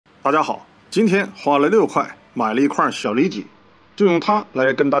大家好，今天花了6块买了一块小里脊，就用它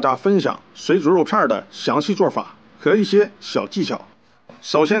来跟大家分享水煮肉片的详细做法和一些小技巧。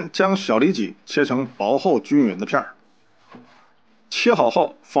首先将小里脊切成薄厚均匀的片儿，切好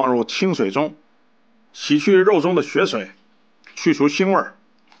后放入清水中，洗去肉中的血水，去除腥味。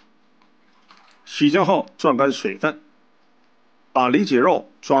洗净后攥干水分，把里脊肉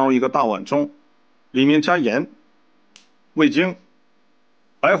装入一个大碗中，里面加盐、味精、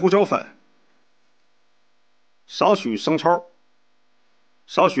白胡椒粉、少许生抽、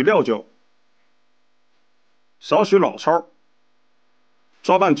少许料酒、少许老抽，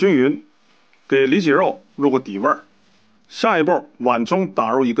抓拌均匀，给里脊肉入个底味儿。下一步，碗中打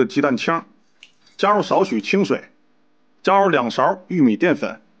入一个鸡蛋清，加入少许清水，加入2勺玉米淀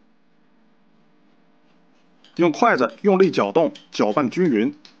粉，用筷子用力搅动，搅拌均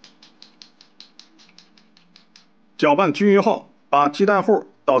匀。搅拌均匀后，把鸡蛋糊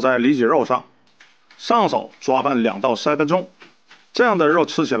倒在里脊肉上，上手抓拌2到3分钟，这样的肉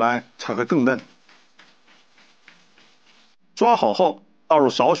吃起来才会更嫩。抓好后，倒入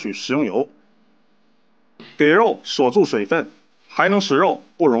少许食用油，给肉锁住水分，还能使肉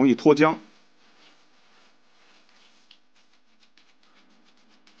不容易脱浆。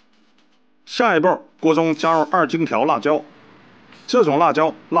下一步，锅中加入2荆条辣椒，这种辣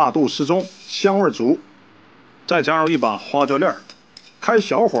椒辣度适中，香味足。再加入1把花椒粒，开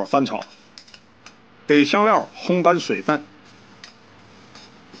小火翻炒，给香料烘干水分。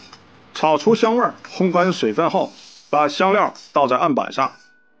炒出香味，烘干水分后，把香料倒在案板上，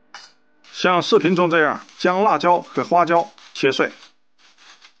像视频中这样将辣椒和花椒切碎。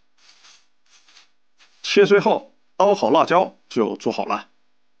切碎后，刀好辣椒就做好了。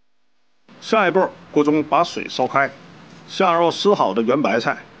下一步，锅中把水烧开，下入撕好的圆白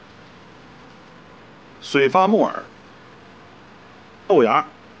菜、水发木耳、豆芽。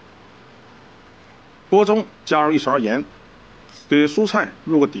锅中加入1勺盐，给蔬菜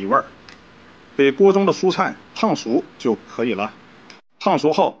入个底味儿，给锅中的蔬菜烫熟就可以了。烫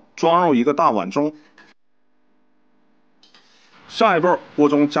熟后装入一个大碗中。下一步，锅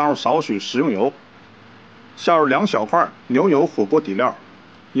中加入少许食用油，下入2小块牛油火锅底料，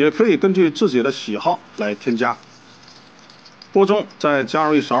也可以根据自己的喜好来添加。锅中再加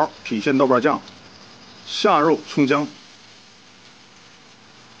入1勺郫县豆瓣酱，下入葱姜，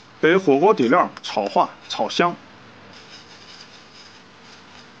给火锅底料炒化炒香。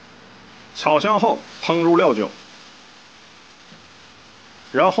炒香后烹入料酒，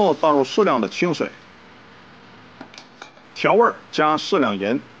然后倒入适量的清水，调味加适量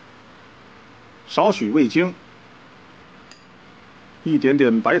盐，少许味精，一点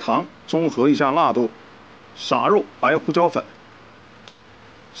点白糖，中和一下辣度，撒入白胡椒粉，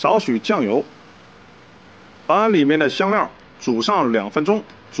少许酱油，把里面的香料煮上2分钟，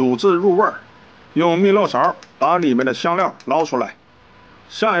煮至入味，用焖料勺把里面的香料捞出来。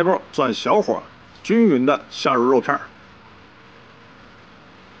下一步，转小火，均匀的下入肉片。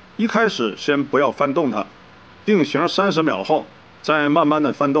一开始先不要翻动它，定型30秒后，再慢慢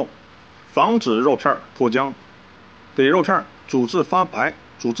的翻动，防止肉片脱浆。给肉片煮至发白，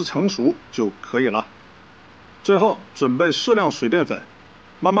煮至成熟就可以了。最后准备适量水淀粉，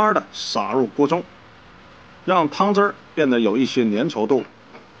慢慢的撒入锅中，让汤汁变得有一些粘稠度，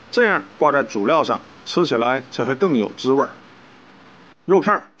这样挂在主料上，吃起来才会更有滋味。肉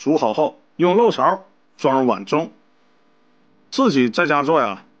片煮好后，用漏勺装入碗中。自己在家做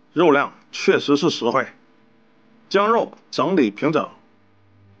呀，肉量确实是实惠。将肉整理平整，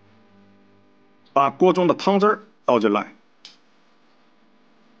把锅中的汤汁倒进来，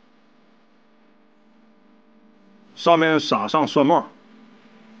上面撒上蒜末、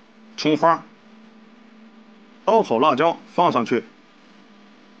葱花、刀口辣椒放上去，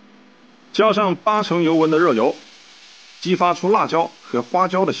浇上8成油温的热油，激发出辣椒和花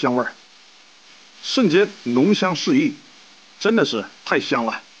椒的香味，瞬间浓香四溢，真的是太香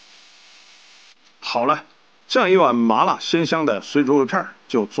了。好了，这样一碗麻辣鲜香的水煮肉片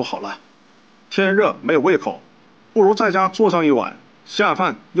就做好了。天热没有胃口，不如在家做上一碗下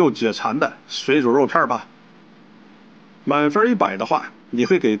饭又解馋的水煮肉片吧。满分100的话，你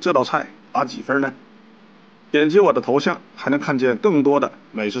会给这道菜打几分呢？点击我的头像，还能看见更多的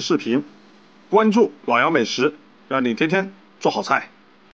美食视频。关注老杨美食，让你天天做好菜。